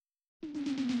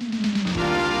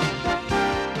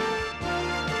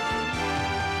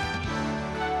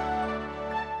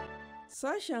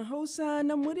Sashen Hausa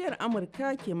na muryar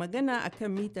Amurka ke magana a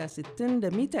kan mita 60 da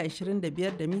mita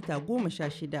 25 da mita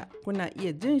 16. Kuna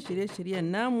iya jin shirye-shiryen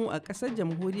namu a ƙasar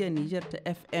jamhuriyar Nijar ta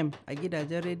FM a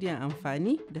gidajen rediyon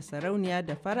amfani da sarauniya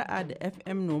da fara'a da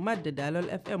FM Nomad da Dalol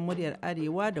FM muryar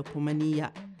Arewa da kuma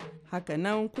niyya.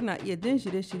 Hakanan kuna iya jin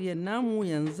shirye-shiryen namu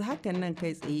yanzu hakan nan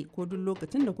kai tsaye ko duk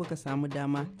lokacin da kuka samu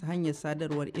dama ta hanyar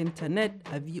sadarwar intanet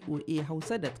a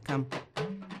voahausa.com.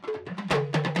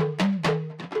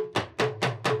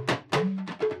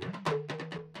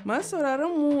 Masu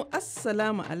sauraron mu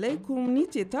Assalamu alaikum, ni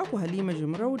ce taku Halima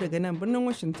Jumrau daga nan birnin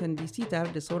Washington DC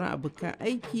tare da sauran abokan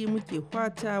aiki muke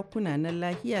fata kuna nan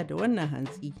lahiya da wannan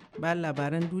hantsi. Bayan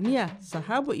labaran duniya,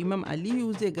 Sahabu Imam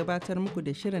Aliyu zai gabatar muku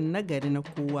da shirin nagari na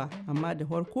kowa, amma da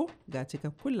farko ga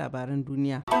cikakkun labaran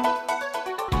duniya.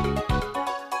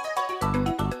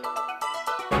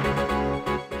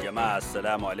 Jama'a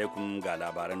Assalamu alaikum ga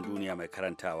labaran duniya mai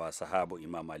karantawa Sahabu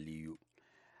Imam Aliyu.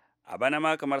 A bana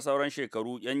ma kamar sauran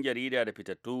shekaru, 'yan jarida da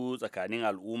fitattu tsakanin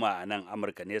al'umma a nan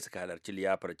Amurka ne suka halarci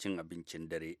liyafar cin abincin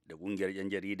dare da ƙungiyar 'yan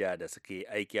jarida da suke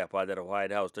aiki a fadar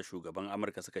White House ta shugaban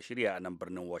Amurka suka shirya a nan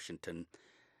birnin Washington.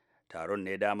 Taron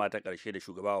ne dama ta ƙarshe da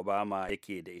shugaba Obama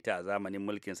yake da ita a zamanin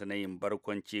mulkinsa na yin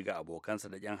barkwanci ga abokansa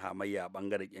da 'yan hamayya a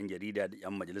ɓangaren 'yan jarida da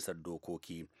 'yan majalisar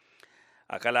dokoki.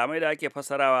 A kalamai da ake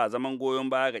fassarawa a zaman goyon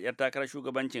baya ga 'yar takarar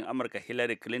shugabancin Amurka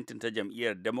Hillary Clinton ta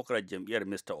jam'iyyar Democrat jam'iyyar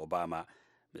Mr. Obama.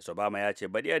 Mr. Obama ya ce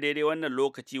baɗi a daidai wannan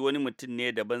lokaci wani mutum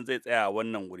ne daban zai tsaya a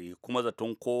wannan wuri kuma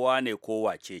zaton kowa ne ko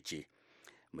wace ce.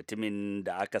 Mutumin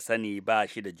da aka sani ba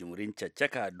shi da jimrin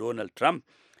caccaka Donald Trump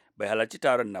bai halarci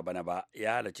taron na bana ba,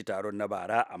 ya halarci taron na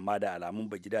bara amma da alamun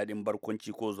bai ji daɗin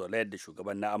barkwanci ko zolayar da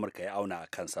shugaban na Amurka ya auna a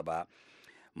kansa ba.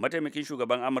 Mataimakin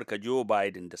shugaban Amurka Joe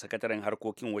Biden da sakataren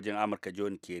harkokin wajen Amurka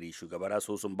John Kerry, shugaban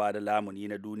asusun bada lamuni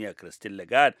na duniya Christine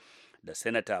Lagarde da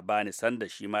Senator Bernie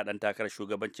Sanders shi ma dan takarar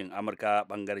shugabancin Amurka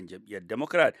bangaren jam'iyyar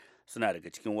Democrat suna daga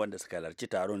cikin wanda suka halarci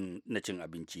taron na cin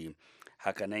abinci.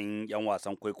 Hakanan 'yan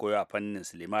wasan kwaikwayo a fannin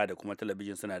silima da kuma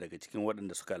talabijin suna daga cikin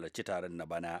waɗanda suka halarci taron na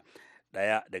bana.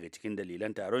 Ɗaya daga cikin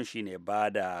dalilan taron shine ba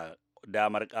da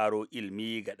damar ƙaro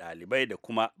ilimi ga ɗalibai da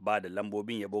kuma ba da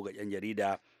lambobin yabo ga 'yan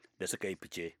jarida da suka yi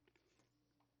fice.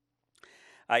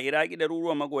 A Iraki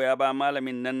ɗaruruwan magoya ba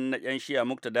malamin nan na 'yan shiya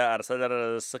Muktada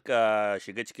Arsadar suka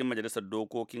shiga cikin majalisar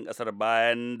dokokin ƙasar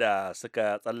bayan da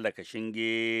suka tsallaka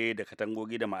shinge da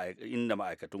katangogi da inda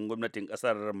ma'aikatun gwamnatin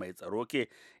ƙasar mai tsaro ke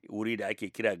wuri da ake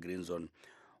kira Green Zone.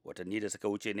 Watanni da suka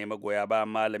wuce ne magoya ba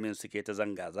malamin suke ta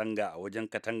zanga-zanga a wajen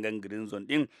katangan Green Zone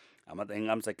ɗin a matsayin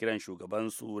amsa kiran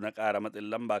shugabansu na ƙara matsin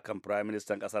lamba kan Prime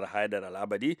Minister ƙasar Haidar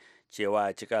al-Abadi cewa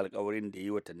a cika alkawarin da yi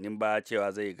watannin ba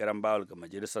cewa zai garan bawul ga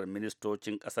majalisar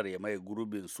ministocin ƙasar ya mai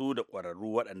gurbin su da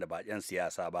ƙwararru waɗanda ba 'yan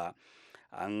siyasa ba.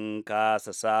 An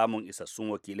kasa samun isassun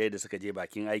wakilai da suka je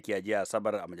bakin aiki a jiya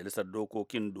Asabar a majalisar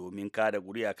dokokin domin kada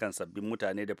guri'a kan sabbin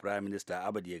mutane da Prime Minister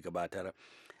Abadi ya gabatar.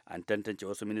 An tantance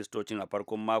wasu ministocin a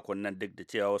farkon makon nan duk da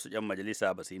cewa wasu 'yan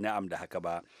majalisa ba su yi na'am da haka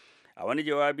ba. A wani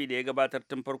jawabi da ya gabatar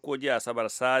tun farko jiya Asabar,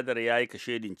 Sadar ya yi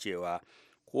kashedin cewa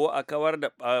ko a kawar da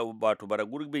wato bara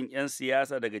gurbin 'yan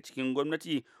siyasa daga cikin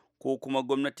gwamnati ko kuma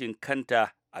gwamnatin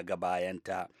kanta a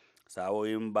gabayanta.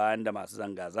 Sa'o'in bayan da masu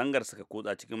zanga-zangar suka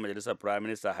kutsa cikin majalisar Prime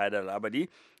Minister Haidar al-Abadi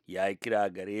ya yi kira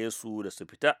gare su da su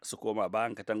fita su koma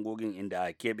bayan katangogin inda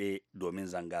a keɓe domin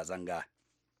zanga-zanga.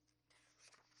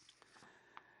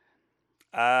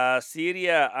 A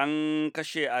Siriya an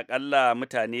kashe akalla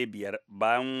mutane 5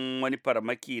 bayan wani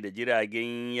farmaki da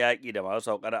jiragen yaƙi da masu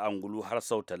saukar angulu har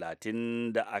sau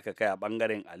 30 da aka kai a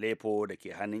ɓangaren Aleppo da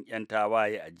ke hannun 'yan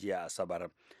tawaye a jiya Asabar.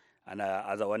 Ana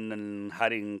aza wannan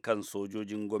harin kan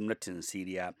sojojin gwamnatin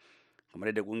Siriya.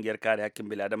 Kamar da ƙungiyar kare hakkin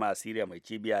biladama a Siriya mai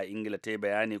cibiya a Ingila ta yi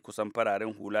bayani, kusan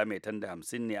fararen hula mai tanda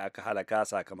 50 ne aka halaka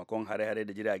sakamakon hare-hare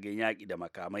da jiragen yaƙi da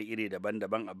makamai iri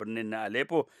daban-daban a birnin na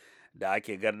Aleppo da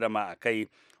ake gardama a kai.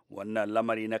 Wannan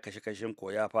lamari na kashe-kashen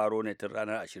ko ya faro ne tun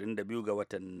ranar 22 ga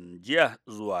watan jiya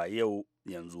zuwa yau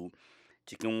yanzu.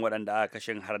 Cikin waɗanda aka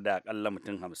kashe har da akalla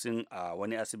mutum 50 a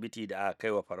wani asibiti da aka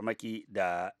kai wa farmaki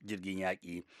da jirgin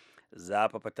yaƙi.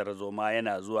 Zafafa tarzoma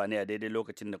yana zuwa ne a daidai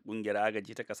lokacin da ƙungiyar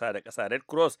agaji ta ƙasa da ƙasa Red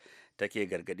Cross take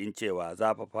gargadin cewa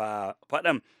zafafa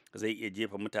faɗan zai iya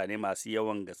jefa mutane masu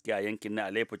yawan gaske a yankin na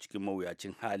Aleppo cikin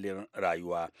mawuyacin halin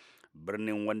rayuwa.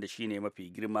 Birnin, wanda shine mafi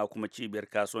girma kuma cibiyar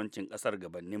kasuwancin ƙasar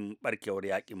gabanin barkewar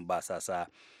yakin basasa,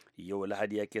 yau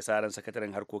Lahadi yake sa ran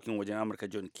sakataren harkokin wajen Amurka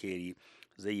John Kerry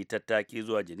zai yi tattaki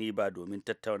zuwa Geneva domin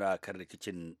tattauna kan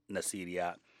rikicin na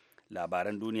Siriya.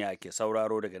 Labaran duniya ke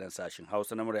sauraro daga nan sashen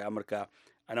Hausa na muryar Amurka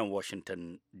a nan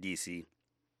Washington DC.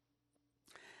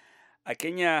 A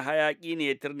Kenya hayaƙi ne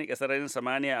ya turnike sararin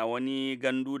samaniya a wani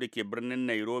gandu da ke birnin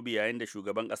Nairobi yayin da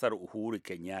shugaban ƙasar Uhuru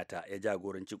Kenyatta ya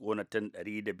jagoranci ƙona tan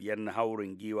 105 na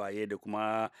haurin giwaye da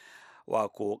kuma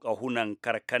wako ƙahunan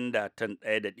karkanda tan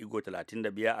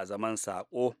 1.35 a zaman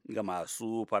saƙo ga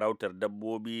masu farautar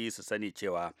dabbobi su sani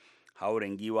cewa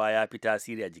hauren giwa ya fi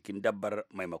tasiri a jikin dabbar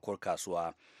maimakon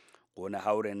kasuwa. Ƙona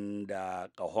hauren da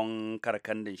ƙahon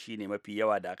karkandan shine mafi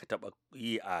yawa da aka taɓa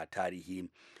yi a tarihi.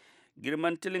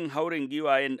 Girman tilin hauren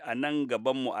giwayen a nan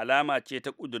gabanmu alama ce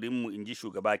ta ƙudurinmu, in ji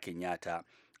shugaba Kenyatta.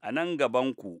 A nan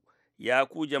gabanku, ya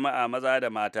ku jama'a maza da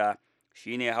mata,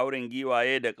 shine hauren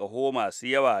giwaye da ƙaho masu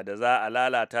yawa da za a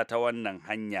lalata ta wannan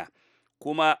hanya.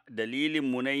 Kuma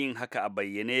dalilinmu na yin haka a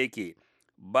bayyane yake,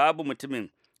 babu mutumin,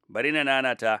 bari na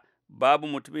nanata, babu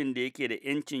mutumin da yake da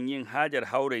 ‘yancin yin hajar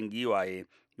hauren giwaye,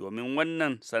 domin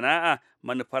wannan sana'a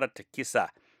manufar ta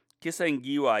kisan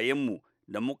giwayenmu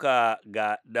da muka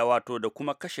ga da wato da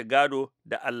kuma kashe gado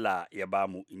da Allah ya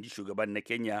bamu, in ji shugaban na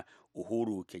Kenya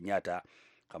Uhuru Kenyatta.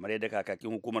 Kamar yadda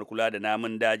kakakin hukumar kula da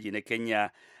namun daji na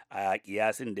Kenya a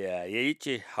kiyasin da ya yi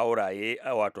ce hauraye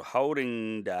wato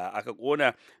haurin da aka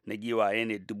kona na giwaye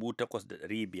ne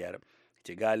 8,500.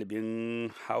 Ce galibin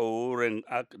haurin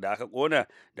da aka kona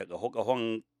da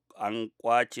ƙaho-ƙahon an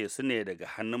kwace su ne daga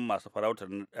hannun masu farautar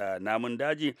namun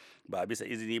daji ba bisa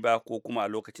izini ba ko kuma a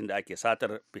lokacin da ake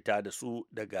satar fita da su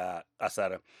daga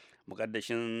ƙasar.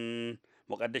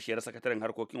 Mukaddashiyar sakataren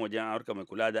harkokin wajen Amurka mai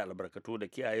kula da albarkatu da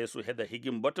kiyaye su Heather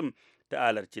Higginbottom ta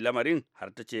alarci lamarin har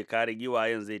ta ce kare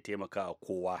giwayen zai taimaka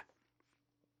kowa.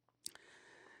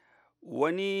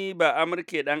 Wani ba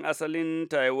Amurke ɗan asalin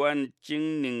Taiwan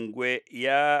Chin Ningwe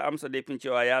ya amsa laifin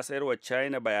cewa ya sayar wa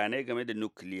China bayanai game da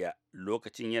nukiliya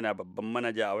lokacin yana babban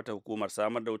manaja a wata hukumar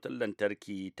samar da wutar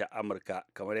lantarki ta Amurka,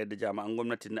 kamar yadda jami'an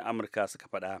gwamnatin na Amurka suka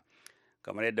faɗa.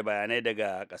 Kamar yadda bayanai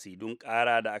daga kasidun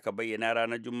ƙara da aka bayyana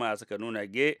ranar Juma'a suka nuna,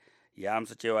 ya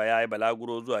amsa cewa ya yi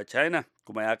balaguro zuwa China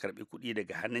kuma ya karɓi kuɗi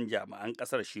daga hannun jami'an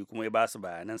ƙasar, shi kuma ya ba su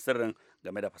bayanan sirrin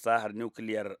game da fasahar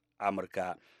nukiliyar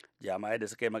Amurka. Jami'ai da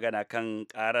suka yi magana kan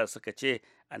ƙarar suka ce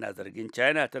ana zargin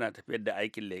China tana tafiyar da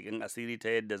aikin leƙen asiri ta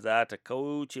yadda za ta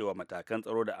kauce wa matakan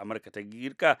tsaro da Amurka ta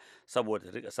girka saboda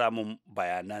ta rika samun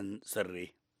bayanan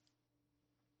sirri.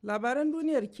 Labaran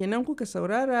duniyar kenan kuka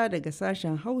saurara daga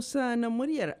sashen Hausa na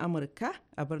muryar Amurka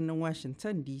a birnin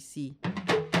Washington DC.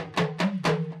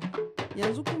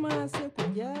 Yanzu kuma sai ku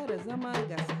gyara zama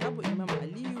ga sahabu Imam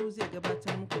Aliyu zai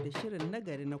gabatar muku da shirin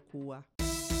nagari na kowa.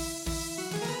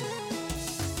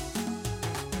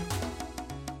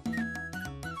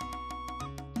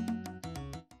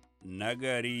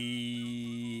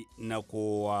 Nagari na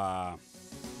kowa.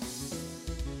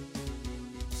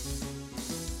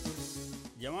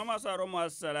 Jama'a masu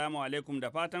assalamu alaikum da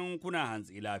fatan kuna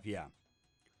hantsi lafiya.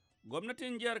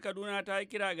 Gwamnatin jihar Kaduna ta yi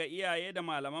kira ga iyaye da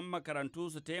malaman makarantu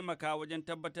su taimaka wajen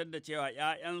tabbatar da cewa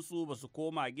 'ya'yansu ba su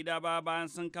koma gida ba bayan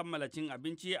sun kammala cin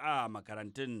abinci a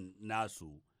makarantun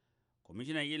nasu.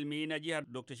 Kwamishinan ilimi na jihar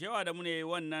Dr. Shewa da ne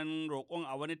wannan roƙon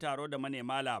a wani taro da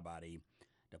manema labarai.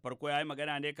 Da farko ya yi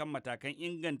magana ne kan matakan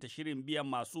inganta shirin biyan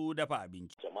masu dafa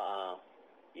abinci. Jama'a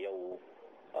yau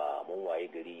mun waye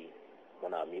gari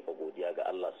muna miƙa godiya ga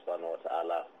Allah subhanahu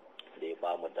wata'ala da ya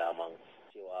bamu daman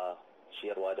cewa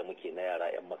ciyarwa da muke na yara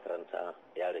 'yan makaranta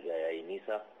ya riga ya yi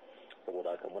nisa, saboda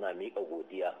haka muna miƙa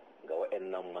godiya ga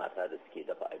waɗannan mata da suke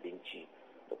dafa abinci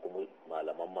da kuma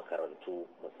malaman makarantu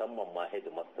musamman ma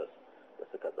headmasters da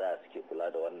suka tsaya suke kula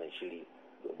da wannan shiri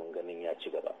domin ganin ya ci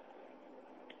gaba.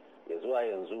 Ya zuwa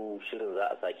yanzu shirin za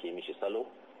a sake mishi salo.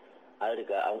 An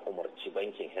riga an umarci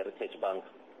bankin Heritage Bank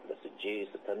da su je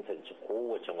su tantance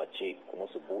kowace mace kuma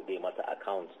su bude mata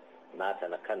account nata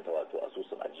na kanta, wato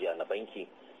asusun ajiya na banki,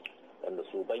 wanda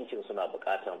su bankin suna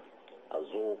bukatan a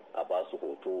zo a ba su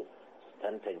hoto su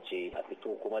tantance, a fito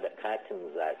kuma da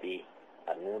katin zaɓe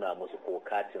a nuna musu ko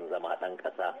katin zama ɗan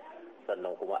ƙasa,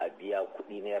 sannan kuma a biya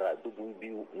kuɗi naira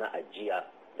 2,000 na ajiya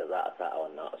da za a sa a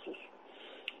wannan asusu.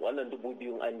 Wannan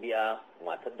 2,000 an biya,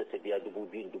 matar da ta biya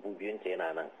 2,000 ta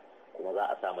yana nan kuma za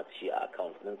a sa mata shi a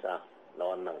account ɗinta na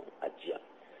wannan ajiya.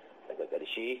 Daga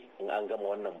ƙarshe in an gama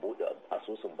wannan buɗe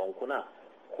asusun bankuna,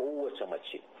 kowace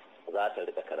mace za ta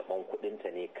rika karɓan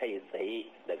kuɗinta ne kai tsaye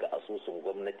daga asusun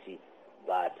gwamnati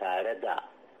ba tare da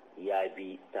ya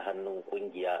bi ta hannun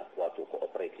ƙungiya wato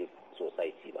cooperative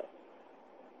society ba.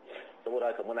 Saboda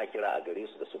haka muna kira a gare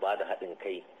su da su ba da haɗin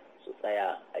kai su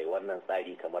tsaya a yi wannan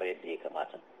tsari kamar yadda ya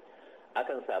kamata.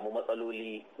 Akan samu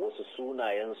matsaloli, wasu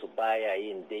sunayensu baya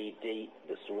yin daidai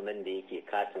da sunan da yake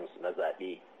katinsu na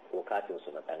zaɓe ko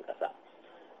katinsu na ɗan ƙasa.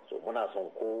 So muna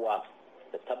son kowa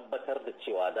da tabbatar da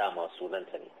cewa dama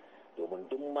sunanta ne, domin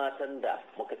duk matan da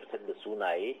muka fitar da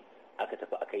sunaye aka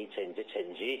tafi aka yi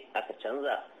canje-canje aka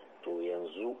canza, to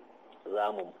yanzu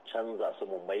za mu canza su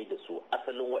mu mai da su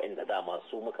asalin waɗanda dama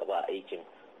su muka ba aikin,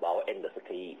 ba waɗanda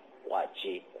suka yi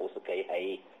kwace ko suka yi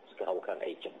haye suka hau kan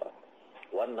aikin ba.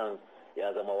 Wannan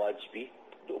ya zama wajibi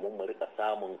domin mu rika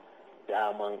samun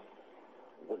daman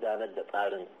gudanar da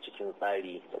tsarin cikin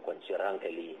tsari da kwanciyar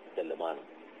hankali da lumana.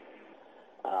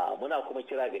 Muna kuma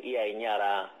kira ga iyayen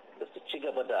yara da su ci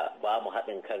gaba da ba mu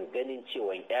haɗin kan ganin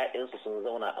cewa 'ya'yansu sun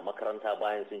zauna a makaranta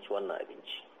bayan sun ci wannan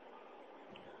abinci.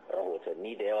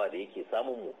 Rahotanni da yawa da yake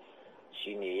samun mu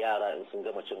shine yara in sun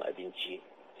gama cin abinci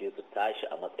sai su tashi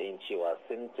a matsayin cewa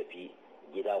sun tafi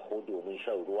gida ko domin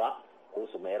shan ruwa ko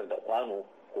su mayar da kwano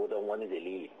ko don wani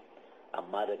dalili,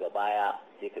 amma daga baya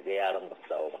sai ka ga yaran ba su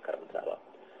dawo makaranta ba.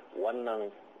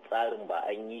 Wannan tsarin ba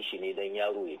an yi shi ne don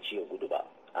yaro ya ci ya gudu ba,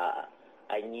 a'a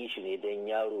an yi shi ne don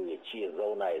yaro ya ci ya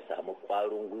zauna ya samu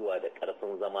ƙwarin gwiwa da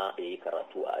ƙarfin zama ya yi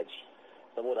karatu a aji.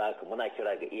 Saboda haka muna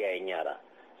kira ga iyayen yara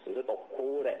su rika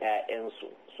kora 'ya'yansu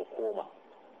su koma,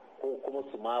 ko kuma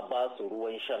su ma ba su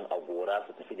ruwan shan a gora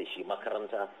su tafi da shi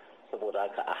makaranta, saboda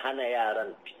haka a hana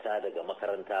yaran fita daga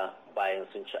makaranta bayan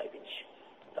sun ci abinci.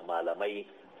 Da malamai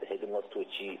da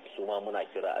hidimastoci su ma muna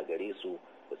kira a gare su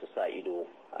da su sa ido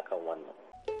akan wannan.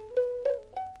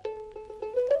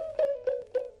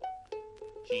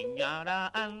 Shin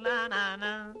yara Allah na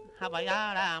nan, haba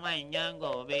yara manyan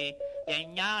gobe,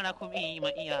 yan yara ku bi ma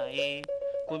iyaye,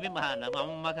 ku bi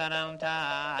malaman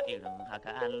makaranta, irin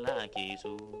haka Allah ke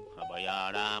so. Haba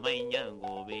yara manyan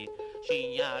gobe,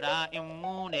 shin yara in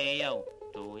mu ne yau,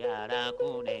 to yara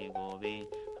ku ne gobe.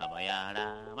 Haba yara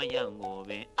manyan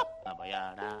gobe, haba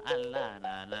yara Allah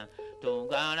na nan, to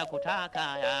gara ku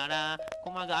taka yara,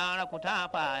 kuma gara ku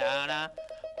tafa yara.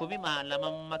 Ku bi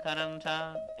malaman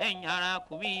makaranta, 'yan yara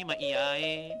ku bi ma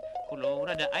iyaye, ku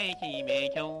lura da aiki mai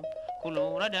kyau, ku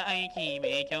lura da aiki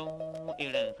mai kyau,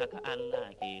 irin haka Allah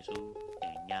ke so.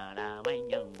 'Yan yara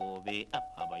manyan gobe,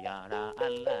 abba yara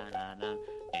Allah nana,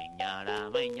 'yan yara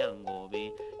manyan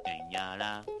gobe, 'yan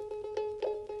yara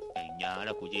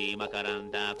ku je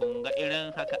makaranta, kun ga irin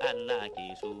haka Allah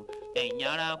ke so. 'Yan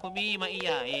yara ku bi ma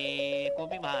iyaye, ku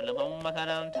bi malaman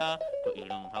makaranta, to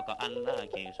irin haka Allah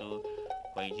ke so.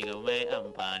 Kwai ci gaba mai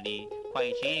amfani,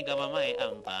 kwai ci gaba mai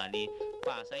amfani,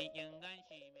 kwasan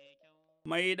inganci mai kyau.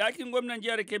 Mai ɗakin gwamnan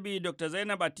jihar Kebbi Dr.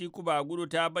 Zainab Atiku Bagudu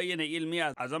ta bayyana ilimi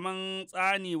a zaman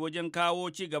tsani wajen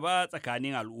kawo ci gaba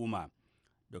tsakanin al'umma.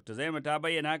 Dr. Zainab ta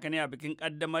bayyana haka ne a bikin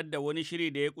ƙaddamar da wani shiri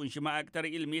da ya kunshi ma'aikatar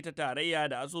ilimi ta tarayya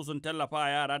da asusun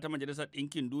tallafa yara ta Majalisar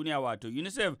Ɗinkin Duniya wato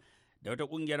UNICEF da wata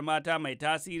ƙungiyar mata mai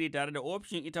tasiri tare da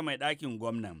ofishin ita mai ɗakin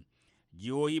gwamnan.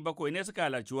 Jihohi 7 ne suka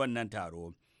halarci wannan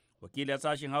taro. Wakilar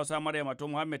sashen Hausa Maryam Ato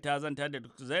Muhammad ta zanta da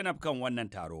Dr. Zainab kan wannan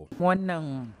taro.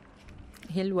 Wannan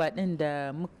hilwa ɗin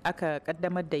da aka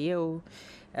kaddamar da yau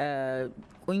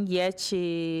ƙungiya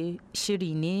ce,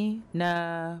 shiri ne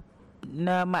na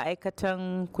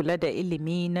ma'aikatan kula da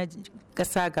ilimi na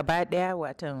ƙasa gaba ɗaya,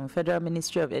 watan Federal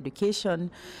Ministry of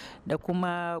Education, da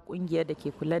kuma ƙungiyar da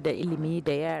ke kula da ilimi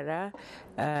da yara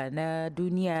na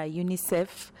duniya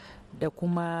UNICEF, da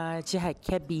kuma jihar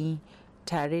Kebbi,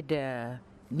 tare da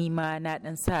nima na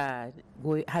ɗan sa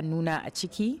hannuna a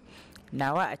ciki.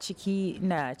 Nawa a ciki,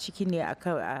 ina ciki ne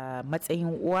a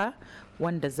matsayin uwa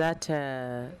wanda za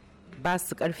ta ba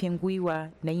su ƙarfin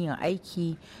gwiwa na yin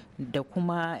aiki da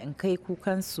kuma in kai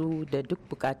kukansu da duk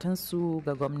bukatunsu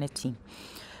ga gwamnati.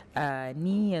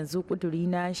 Ni yanzu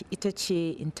ƙudurina ita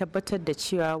ce in tabbatar da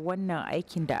cewa wannan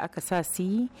aikin da aka sa su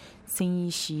yi, sun yi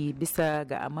shi bisa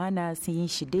ga amana, sun yi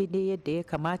shi daidai yadda ya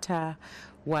kamata,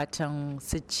 watan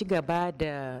su ci gaba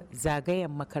da zagayen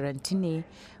makarantu ne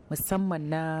musamman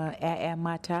na 'ya'ya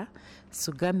mata,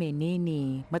 su ga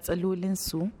menene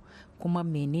matsalolinsu, kuma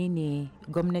menene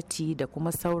gwamnati da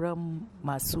kuma sauran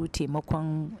masu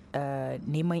taimakon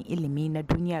neman ilimi na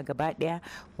duniya gaba daya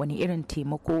wani irin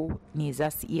taimako ne za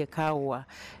su iya kawowa,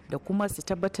 da kuma su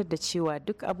tabbatar da cewa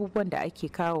duk abubuwan da ake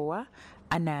kawowa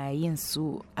ana yin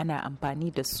su, ana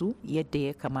amfani da su yadda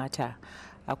ya kamata.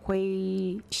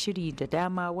 Akwai shiri da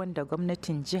dama wanda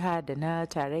gwamnatin jiha da na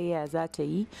tarayya za ta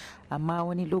yi, amma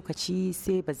wani lokaci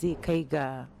sai ba zai kai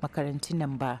ga makarantun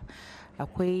nan ba.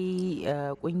 Akwai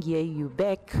kungiyar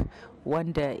UBEC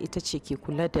wanda ita ce ke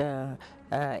kula da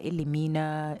ilimi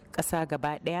na ƙasa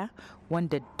gaba ɗaya,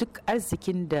 wanda duk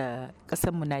arzikin da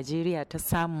ƙasarmu Najeriya ta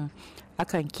samu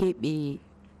akan keɓe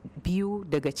 2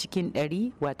 daga cikin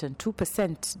 100, watan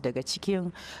 2% daga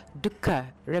cikin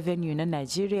duka revenue na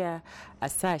Najeriya a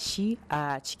sa shi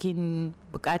a cikin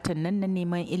bukatan nan na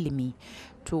neman ilimi.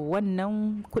 To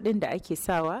wannan kudin da ake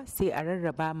sawa sai a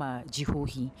rarraba ma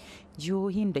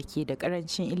jihohin da ke da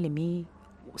karancin ilimi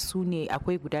su ne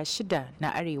akwai guda 6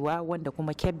 na arewa wanda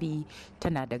kuma Kebbi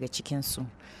tana daga cikinsu.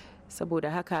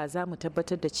 Saboda haka za mu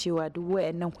tabbatar da cewa duk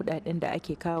wayannan kudaden da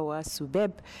ake kawowa su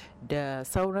beb da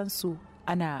sauransu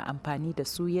ana amfani da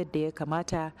su yadda ya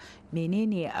kamata.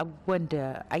 Menene abubuwan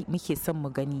da muke son mu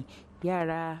gani?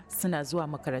 Yara suna zuwa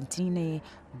makarantu ne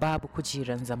babu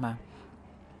kujeran zama,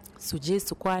 su je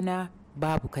su kwana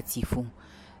babu katifu,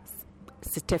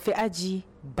 su tafi aji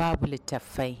babu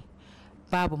littattafai,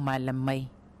 babu malamai,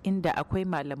 inda akwai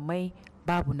malamai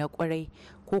babu na kwarai,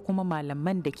 ko kuma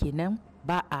malaman da ke nan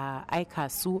ba a aika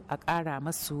su a ƙara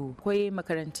masu. Akwai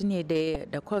makarantu ne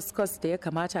da kos da ya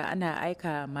kamata ana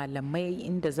aika malamai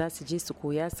inda za su je su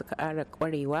koya su ƙara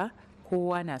ƙwarewa.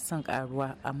 Kowa na son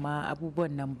ƙaruwa, amma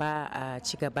abubuwan nan ba a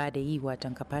ci gaba da yi,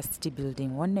 watan capacity building.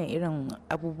 Wannan irin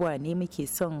abubuwa ne muke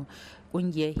son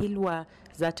ƙungiyar Hilwa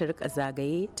za ta rika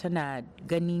zagaye tana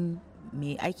ganin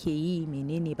me ake yi,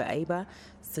 menene ba a yi ba,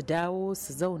 su dawo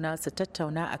su zauna su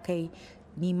tattauna a kai.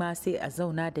 Ni ma sai a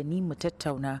zauna da ni mu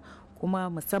tattauna. Kuma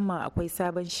musamman akwai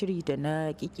sabon shiri da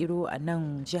na kikiro a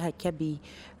nan jihar Kebbi,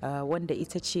 wanda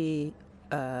ita ce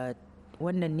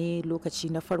wannan ne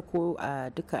lokaci na farko a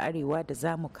duka arewa da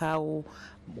za mu kawo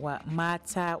wa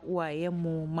mata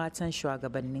uwayenmu, matan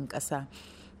shugabannin ƙasa.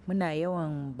 Muna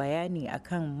yawan bayani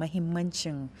akan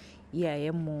mahimmancin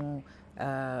iyayenmu,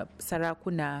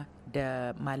 sarakuna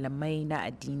da malamai na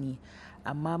addini,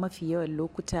 amma mafi yawan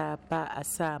lokuta ba a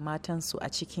sa matansu a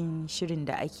cikin shirin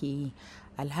da ake yi.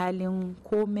 Alhalin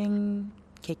komin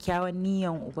kyakkyawan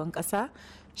niyan uban ƙasa,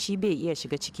 shi bai iya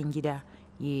shiga cikin gida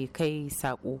ya kai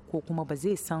saƙo, ko kuma ba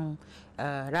zai san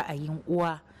ra'ayin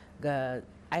uwa ga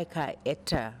aika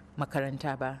yatta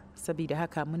makaranta ba. Saboda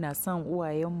haka muna son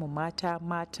uwayenmu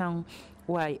matan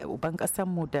uban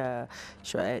ƙasanmu da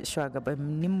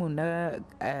shugabanninmu na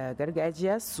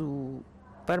gargajiya su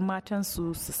bar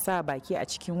matansu su sa baki a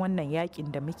cikin wannan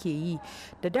yakin da muke yi.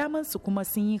 Da daman su kuma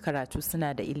sun yi karatu,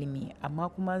 suna da ilimi, amma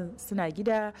kuma suna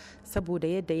gida saboda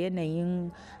yadda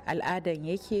yanayin al'adan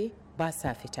yake ba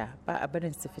sa fita, ba a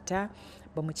barin su fita.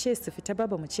 Ba mu ce su fita ba,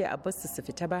 ba mu ce a bar su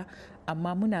fita ba,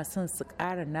 amma muna son su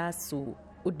ƙara nasu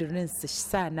ƙudurin, su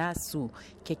sa nasu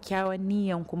kyakkyawan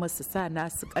niyan, kuma su sa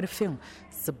nasu ƙarfin,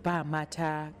 su ba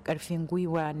mata ƙarfin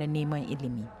gwiwa na neman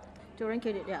ilimi. To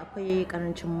ranke da akwai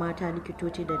karancin mata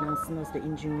likitoci da nurses da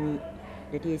injiniyoyi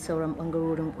da dai sauran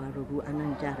bangarorin ƙwararru a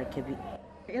nan jihar Kebbi.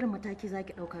 Irin mataki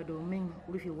zaki ɗauka domin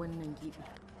rufe wannan gibi?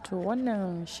 To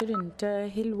wannan shirin ta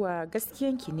Hilwa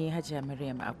gaskiyanki ne Hajiya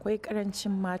Maryam, akwai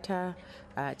karancin mata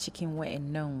a cikin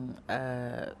wayannan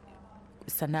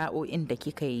sana'o'in da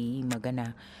kika yi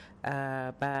magana.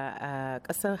 Ba a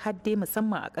ƙasar hadde,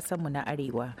 musamman a ƙasarmu na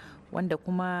arewa, wanda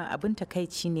kuma abin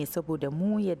takaici ne saboda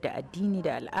mu yadda addini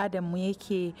da al'adarmu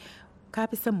yake. Ka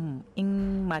fi son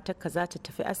in matarka za ta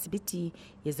tafi asibiti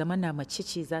ya zama na mace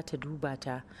ce za ta duba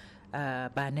ta,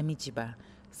 ba namiji ba.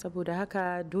 Saboda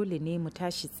haka dole ne mu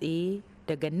tashi tsaye.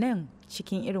 Daga nan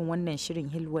cikin irin wannan shirin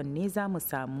Hilwan ne za mu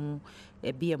samu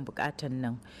biyan bukatan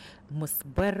nan. Mu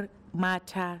bar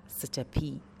mata su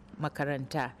tafi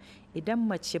makaranta. Idan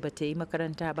mace ba ta yi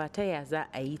makaranta ba, ta ya za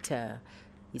a yi ta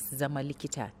zama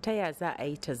likita, ta ya za a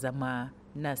yi ta zama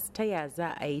nas, ta ya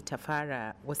za a yi ta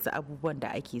fara wasu abubuwan da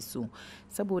ake so.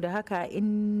 Saboda haka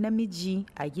in namiji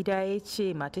a gida ya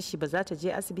ce matar shi ba za ta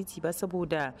je asibiti ba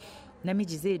saboda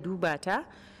namiji zai duba ta,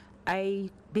 ai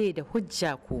bai da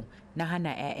hujja ko na hana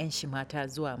 'ya'yan shi mata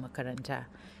zuwa makaranta.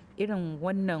 Irin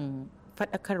wannan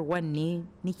faɗakarwan ne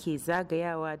nike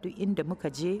zagayawa duk inda muka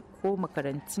je, ko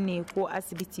makarantu ne ko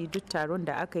asibiti, duk taron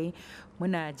da aka yi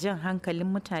muna jan hankalin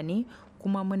mutane,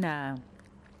 kuma muna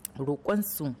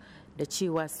roƙonsu da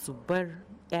cewa su bar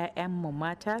 'ya'yanmu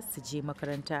mata su je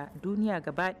makaranta. Duniya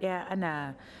gaba ɗaya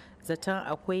ana zaton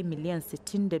akwai miliyan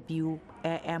 62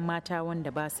 'ya'ya mata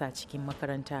wanda ba sa cikin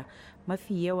makaranta.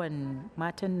 Mafi yawan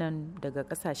matan nan daga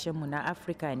kasashenmu na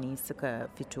Afirka ne suka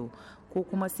fito, ko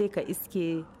kuma sai ka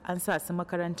iske an sa su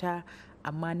makaranta,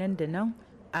 amma nan da nan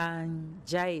an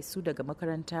jaye su daga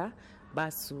makaranta, ba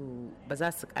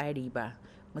za su ƙare ba,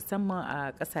 musamman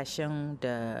a ƙasashen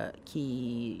da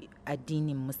ke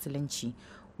addinin musulunci.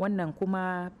 Wannan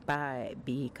kuma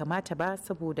bai kamata ba,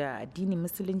 saboda addinin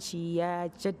musulunci ya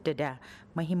jaddada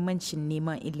mahimmancin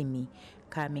neman ilimi.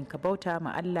 Kamin ka bauta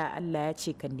ma Allah, Allah ya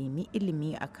ce ka nemi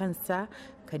ilimi a kansa,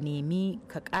 ka nemi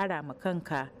ka ƙara ma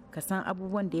kanka, ka san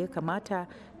abubuwan da ya kamata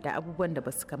da abubuwan da ba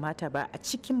su kamata ba a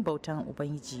cikin bautan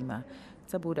Ubangiji ma.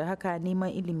 Saboda haka neman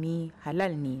ilimi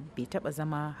halal ne, bai taɓa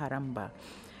zama haram ba.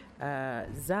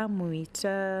 Za mu yi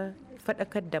ta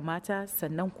faɗakar da mata,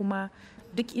 sannan kuma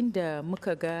duk inda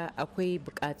muka ga akwai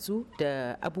buƙatu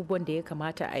da abubuwan da ya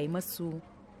kamata a yi masu,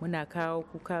 muna kawo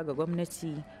kuka ga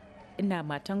gwamnati ina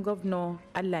matan gwamna,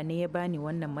 Allah ne ya bani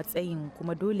wannan matsayin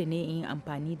kuma dole ne in yi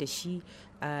amfani da shi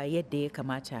a yadda ya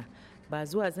kamata. Ba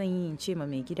zuwa zan yi in ce ma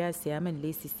mai gida siya min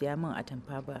lesi siya min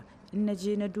atamfa ba. In na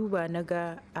je na duba na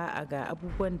ga a'a ga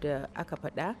abubuwan da aka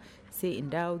faɗa, sai in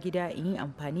dawo gida in yi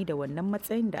amfani da wannan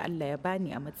matsayin da Allah ya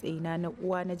bani a matsayina na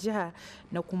uwa na jiha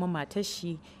na kuma matar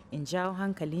shi, in jawo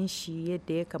hankalin shi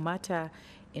yadda ya kamata,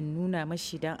 in nuna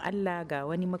mashi dan Allah ga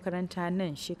wani makaranta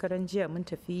nan. Shekaran jiya mun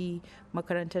tafi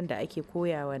makarantar da ake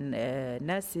koyawa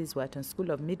nurses watan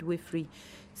School of Midwifery,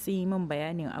 sun yi min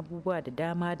bayanin abubuwa da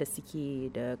dama da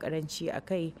suke da karanci a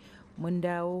kai. Mun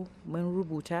dawo mun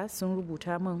rubuta, sun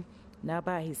rubuta min, na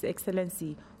ba His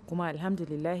Excellency, kuma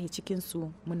alhamdulillahi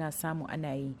cikinsu muna samu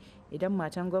ana yi. Idan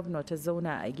matan gwamna ta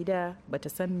zauna a gida bata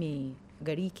san me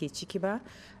gari ke ciki ba,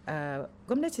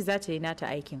 gwamnati za ta yi nata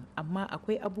aikin, amma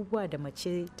akwai abubuwa da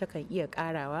mace takan iya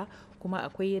karawa, kuma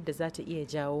akwai yadda za ta iya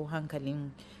jawo hankalin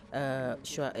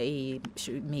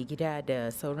mai gida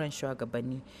da sauran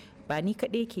shugabanni. Ba ni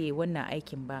kaɗai ke wannan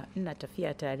aikin ba, ina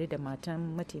tafiya tare da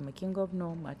matan mataimakin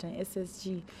gwamna, matan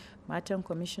SSG, matan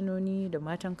kwamishinoni da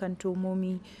matan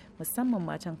kantomomi. Musamman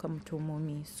matan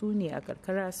kantomomi su ne a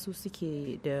karkara, su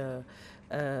suke da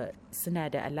suna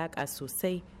da alaƙa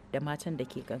sosai da matan da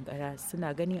ke kankara,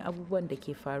 suna ganin abubuwan da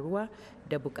ke faruwa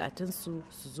da bukatunsu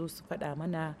su zo su faɗa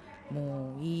mana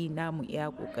mu yi namu iya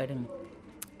ƙoƙarin.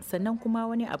 Sannan kuma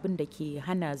wani abin da ke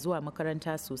hana zuwa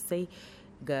makaranta sosai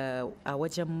a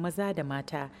wajen maza da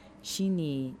mata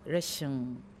shine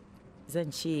rashin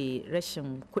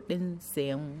kuɗin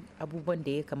sayan abubuwan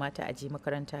da ya kamata a je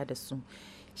makaranta da su.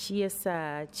 Shi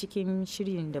yasa cikin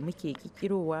shirin da muke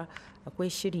kikirowa akwai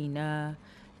shiri na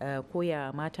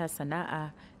koya mata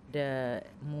sana'a da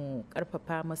mu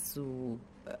karfafa masu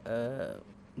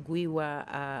gwiwa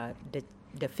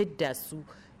da fidda su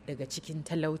daga cikin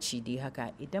talauci dai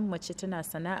haka. Idan mace tana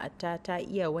sana'arta ta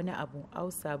iya wani abu,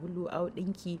 au sabulu, au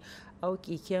ɗinki, au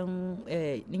keken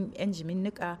injimin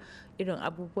niƙa, irin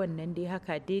abubuwan nan dai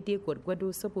haka daidai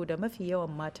gwargwado, saboda mafi yawan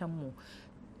matanmu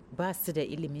ba su da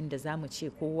ilimin da za mu ce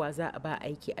kowa za a ba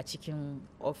aiki a cikin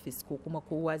ofis ko kuma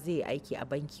kowa zai yi aiki a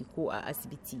banki ko a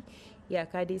asibiti.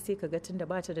 Iyaka dai sai ka ga tunda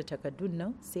ba ta da takardun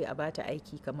nan sai a ba ta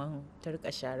aiki kamar ta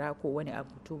rika shara ko wani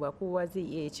abu, to ba kowa zai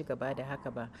iya ci gaba da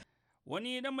haka ba.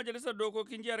 Wani dan majalisar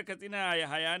dokokin jihar Katsina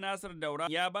Yahaya Nasir Daura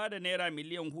ya ba da naira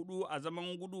miliyan 4 a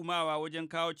zaman gudumawa wajen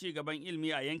kawo ci gaban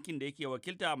ilimi a yankin da yake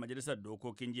wakilta a majalisar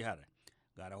dokokin jihar.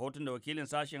 Ga rahoton da wakilin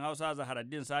sashen Hausa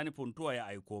Zaharaddin Sani Funtuwa ya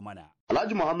aiko mana.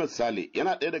 Alhaji Muhammad Sale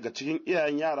yana ɗaya daga cikin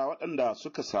iyayen yara waɗanda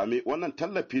suka sami wannan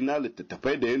tallafi na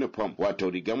littattafai da uniform wato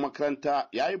rigar makaranta,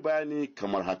 ya yi bayani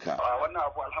kamar haka. Wannan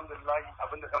abu alhamdulillah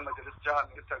abinda ɗan majalisar jihar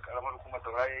ministan karamar hukumar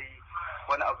Daura ya yi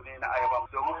wani abu ne na ayaba,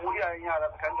 domin mu iyayen yara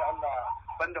tsakanin da Allah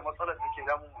banda matsalar da ke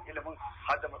damu ilimin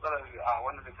har da matsalar a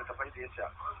wannan littattafai da ya siya,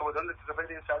 saboda wannan littattafai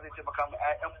da ya siya zai taimaka mu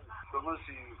ƴaƴanmu domin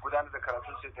su gudanar da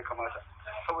karatun su yadda kamata.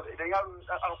 Saboda idan yaro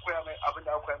aka koya mai abin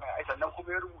da aka koya mai sannan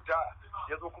kuma ya rubuta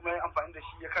ya zo kuma ya amfani da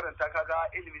shi ya karanta, kaga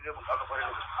ilimi zai bunƙasa kwarai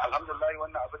da gaske. Alhamdulillah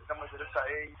wannan abin da majalisa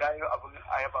ya yi abin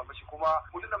ayaba mashi, kuma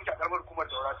mu da muke a karamar hukumar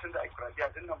Daura tun da ake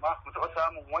rafiya din nan ma mu taɓa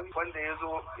samun wani wanda ya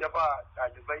zo ya ba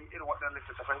ɗalibai irin waɗannan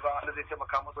littattafai ba wanda zai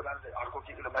taimaka musu da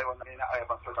harkokin ilimi. Wannan ne na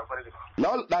ayaba ta kwarai da gaske.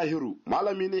 Lawal Dahiru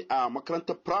malami ne a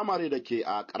makarantar firamare da ke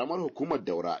a karamar hukumar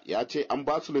Daura, ya ce an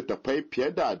ba su littattafai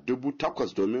fiye da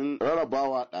 8,000 domin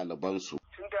rarrabawa ɗalibansu.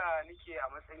 Da nike a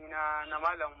matsayina na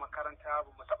malamin makaranta ba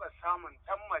mu taɓa samun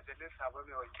ɗan majalisa ba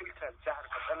mai wakiltar jihar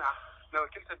Katsina, mai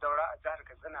wakiltar Daura a jihar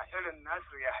Katsina irin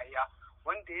Nasir Yahaya,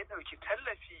 wanda ya ɗauki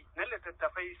tallafi na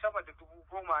littattafai sama da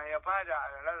 10,000 ya bada a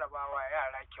rarrabawa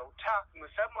yara kyauta,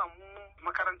 musamman mu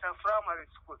makaranta primary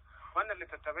school. Wannan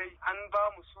littattafai an ba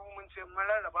mu su mun ce mun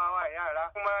rarrabawa yara,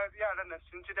 kuma yaran nan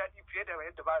sun ji daɗi fiye da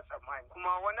yadda ba a tsammani.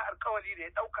 Kuma wani alkawari da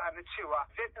ya ɗauka na cewa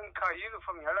zai ɗinka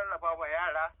uniform ya rarrabawa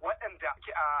yara waɗanda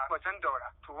ke a wajen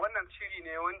Daura. To wannan shiri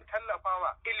ne wanda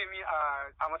tallafawa ilimi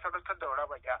a masarautar Daura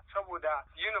baƙya, saboda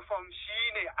uniform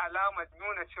shine alamar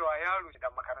nuna cewa yaro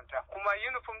da makaranta. Kuma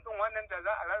uniform ɗin wannan da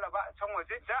za a rarraba a can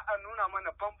waje za a nuna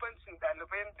mana bambancin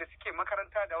ɗalibai da suke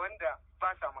makaranta da wanda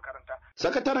ba sa makaranta.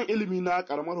 Sakataren ilimi na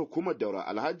karamar hukumar Daura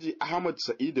Alhaji Ahmad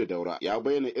Sa'idu Daura ya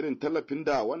bayyana irin tallafin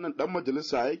da wannan dan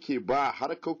majalisa yake ba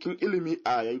harkokin ilimi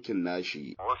a yankin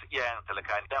nashi. Wasu iyayen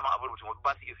talaka ne dama abin mutum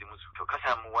ba su iya sai musu, to ka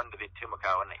samu wanda zai taimaka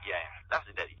wannan iyayen za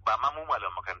su daɗi, ba ma mu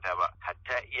malaman makaranta ba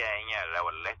hatta iyayen yara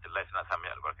wallahi tallahi suna samun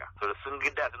albarka. To da sun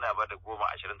gida suna ba da 10,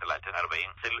 20, 30,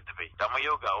 40 sai littafai, amma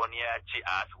yau ga wani ya ce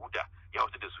a su huta ya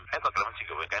hutu da su ai ba karamin ci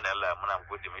gaba ga Allah muna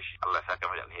gode mishi Allah ya saka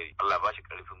mai alheri Allah ba shi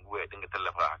karfin gwiwa ya dinga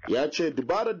tallafa haka ya ce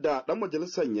dubarar da dan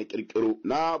majalisar ya kirkiro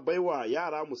na baiwa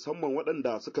yara musamman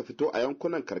waɗanda suka fito a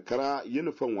yankunan karkara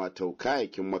uniform wato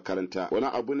kayayyakin makaranta wani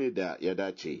abu ne da ya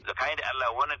dace tsakanin da Allah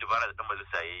wannan dubara da dan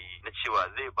majalisa yayi na cewa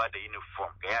zai ba da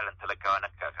uniform ga yaran talakawa na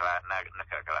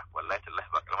karkara wallahi tallahi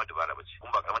ba karamar dubara bace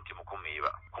kun ba karamar taimako mai yi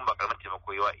ba kun ba karamar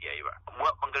taimako yawa iyaye ba mu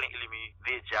a bangaren ilimi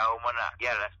zai jawo mana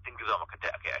yara su dinga zuwa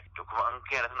makaranta akai to kuma an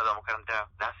kai yara suna zuwa makaranta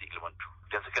za su ilmantu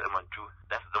idan suka ilmantu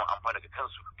za su zama amfani daga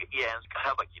kansu ga iyayensu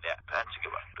kasa baki daya ta ci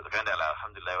gaba to tsakanin da Allah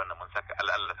alhamdulillah wannan mun saka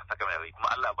Allah ta saka mai rai kuma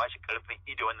Allah ba shi karfin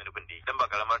ido wannan rubin da dan ba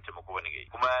karamar taimako bane gai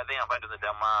kuma zan yi amfani da wannan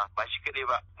dama ba shi kadai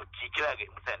ba mu kira ga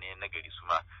mutane na gari su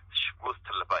ma su shigo su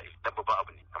tallafa dan babban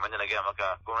abu ne kamar da na gaya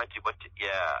maka gwamnati ba ta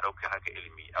iya ɗaukar harkar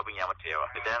ilimi abin ya mata yawa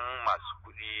idan masu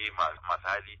kuɗi masu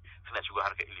hali suna shigo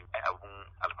harkar ilimi ai abun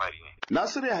alfahari ne.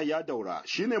 Nasiru Yahaya Daura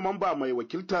shine mamba mai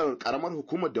wakiltar karamar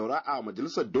hukumar Daura a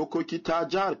majalisar dokoki ta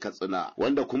jihar Katsina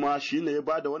wanda kuma shine ya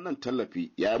bada wannan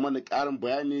tallafi ya yi mana ƙarin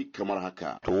bayani kamar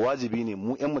haka. To wajibi ne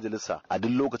mu 'yan majalisa a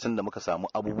duk lokacin da muka samu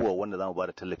abubuwa wanda zamu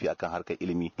bada tallafi akan harkar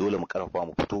ilimi dole mu karfafa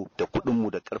mu fito da kuɗin mu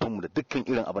da ƙarfin mu da dukkan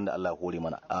irin abin da Allah ya hore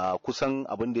mana. A kusan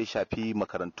abin da ya shafi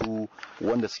makarantu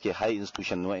wanda suke high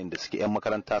institution wanda suke 'yan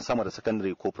makaranta sama da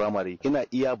secondary ko primary ina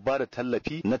iya bada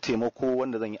tallafi na taimako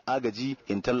wanda zan yi agaji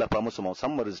in tallafa musu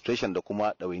musamman registration da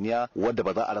kuma ɗawainiya wadda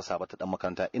ba za a rasa ba ta dan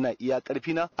makaranta ina iya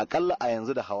karfi na akalla a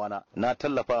yanzu da hawana na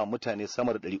tallafa wa mutane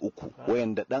sama da 300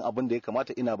 wayanda dan abin da ya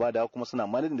kamata ina bada kuma suna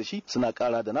manajin da shi suna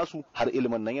kara da nasu har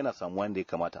ilimin nan yana samuwa yanda ya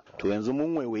kamata to yanzu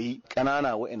mun waiwayi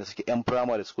kanana wayanda suke yan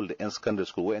primary school da yan secondary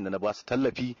school wayanda na ba su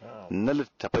tallafi na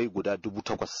littafai guda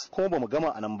 8,000 kuma bamu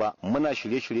gama anan ba muna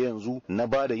shirye-shirye yanzu na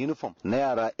bada uniform na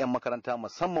yara yan makaranta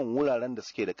musamman wuraren da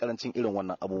suke da karancin irin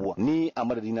wannan abubuwa ni a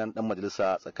madadina dan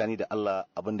majalisa tsakani da Allah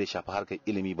abin da ya shafi harkar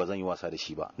ilimi ba zan yi wasa da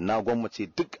shi ba na gwammace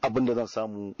duk abin da zan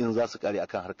samu in za su kare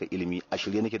akan harkar ilimi a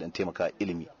shirye nake da taimaka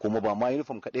ilimi kuma ba ma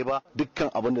uniform kaɗai ba dukkan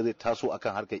abin da zai taso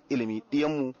akan harkar ilimi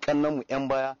ɗiyanmu kannanmu yan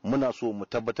baya muna so mu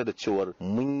tabbatar da cewar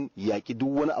mun yaki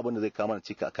duk wani abin da zai kama na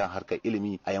cika akan harkar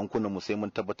ilimi a yankunan mu sai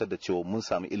mun tabbatar da cewa mun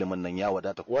samu ilimin nan ya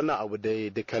wadata wannan abu dai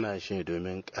duk kana shi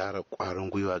domin ƙara ƙwarin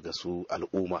gwiwa ga su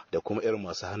al'umma da kuma irin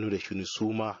masu hannu da shuni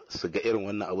su ma su ga irin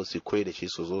wannan abu su koyi da shi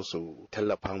su zo su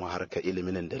tallafa mu harkar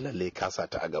ilimin da lalle kasa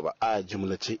ta a gaba a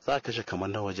jumlace za ka kashe kamar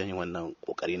na wajen yin wannan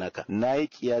kokari naka na yi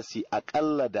kiyasi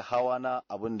akalla da hawa na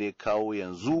abin da ya kawo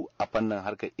yanzu a fannin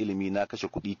harkar ilimi na kashe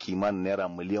kuɗi kimanin naira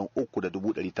miliyan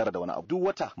 3,900 da wani abu duk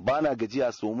wata bana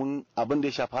gajiya domin abin da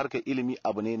ya shafi harkar ilimi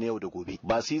abu ne na yau da gobe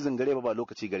ba season gare ba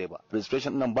lokaci gare ba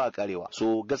registration nan ba karewa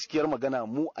so gaskiyar magana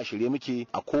mu a shirye muke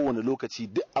a kowane lokaci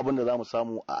duk abin da zamu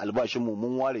samu a albashin mu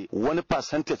mun ware wani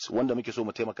percentage wanda muke so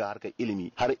mu taimaka harkar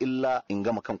ilimi har illa in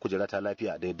gama kan kujera ta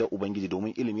lafiya da yadda ubangiji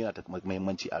domin ilimi yana da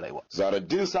muhimmanci a rayuwa.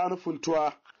 Zaraddin Sani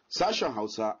Funtuwa sashen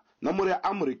Hausa na murya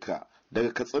Amurka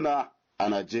daga Katsina a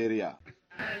Najeriya.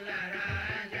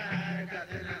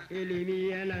 Ilimi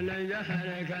yana nan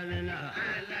jihar Katsina.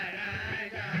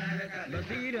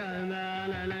 Basira na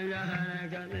nan jihar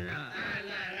Katsina.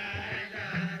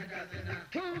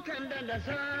 Tun kan da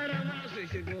nasara masu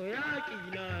shigo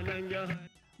yaƙi na nan jihar.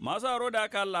 Masu haro da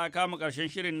aka Allah kama ƙarshen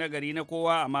shirin na gari na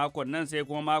kowa a makon nan sai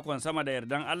kuma makon sama da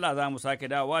yardan Allah za mu sake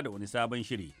dawowa da wani sabon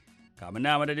shiri. Kamin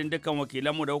na madadin dukkan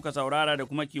wakilanmu da kuka saurara da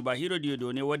kuma Kiba Hiro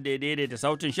Diodo ne wadda ya daidaita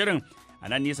sautin shirin a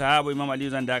nan nisa habu Imam Aliyu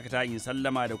zan dakata in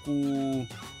sallama da ku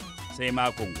sai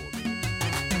makon gobe.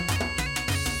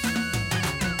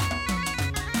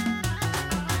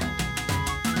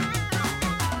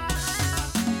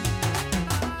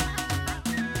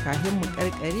 Kafin mu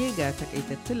karkare ga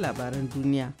takaitattun labaran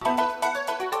duniya.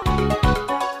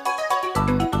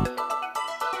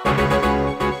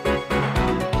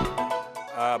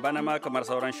 A bana ma kamar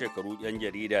sauran shekaru 'yan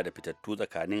jarida da fitattu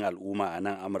tsakanin al'umma a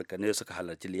nan Amurka ne suka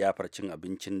halarci liyafar cin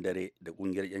abincin dare da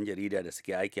kungiyar 'yan jarida da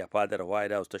suke aiki a fadar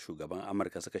White House ta shugaban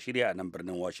Amurka suka shirya a nan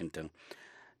birnin Washington.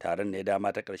 Taron ne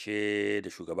dama ta ƙarshe da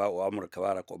shugaba Amurka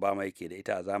Barack Obama yake da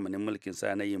ita a zamanin mulkin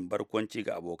sa na yin barkwanci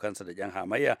ga abokansa da 'yan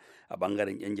hamayya a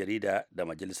bangaren 'yan jarida da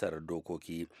majalisar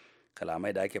dokoki.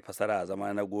 Kalamai da ake fasara a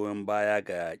zama na goyon baya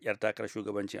ga 'yar takarar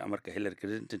shugabancin Amurka Hillary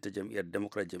Clinton ta jam'iyyar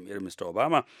Democrat jam'iyyar Mr.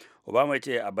 Obama. Obama ya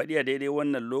ce a baɗi a daidai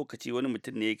wannan lokaci wani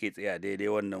mutum ne yake tsaye a daidai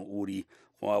wannan uri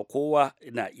kuma kowa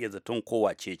na iya zaton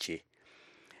kowa ce.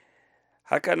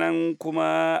 Hakanan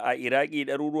kuma a Iraki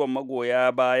ɗaruruwan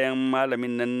magoya bayan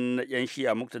malamin nan na 'yan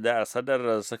shi'a Muqtada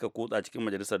Sadar suka kutsa cikin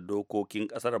majalisar dokokin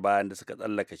ƙasar bayan da suka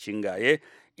tsallaka shingaye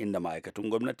inda ma'aikatun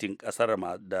gwamnatin ƙasar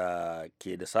da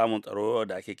ke da samun tsaro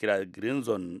da ake kira Green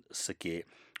Zone suke.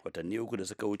 Watanni uku da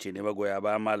suka wuce ne magoya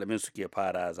bayan malamin suke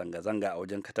fara zanga-zanga a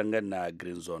wajen katangar na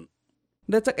Green Zone.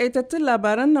 Da takaitattun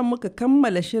labaran nan muka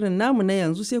kammala shirin namu na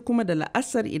yanzu sai kuma da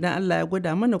la'asar idan Allah ya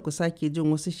gwada mana ku sake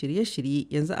jin wasu shirye-shirye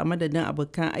yanzu a madadin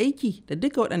abokan aiki da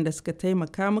duka waɗanda suka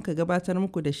taimaka muka gabatar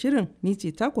muku da shirin ni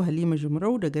ce taku Halima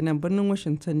Jumrau daga nan birnin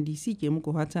Washington DC ke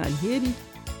muku fatan alheri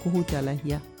ku huta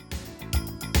lahiya.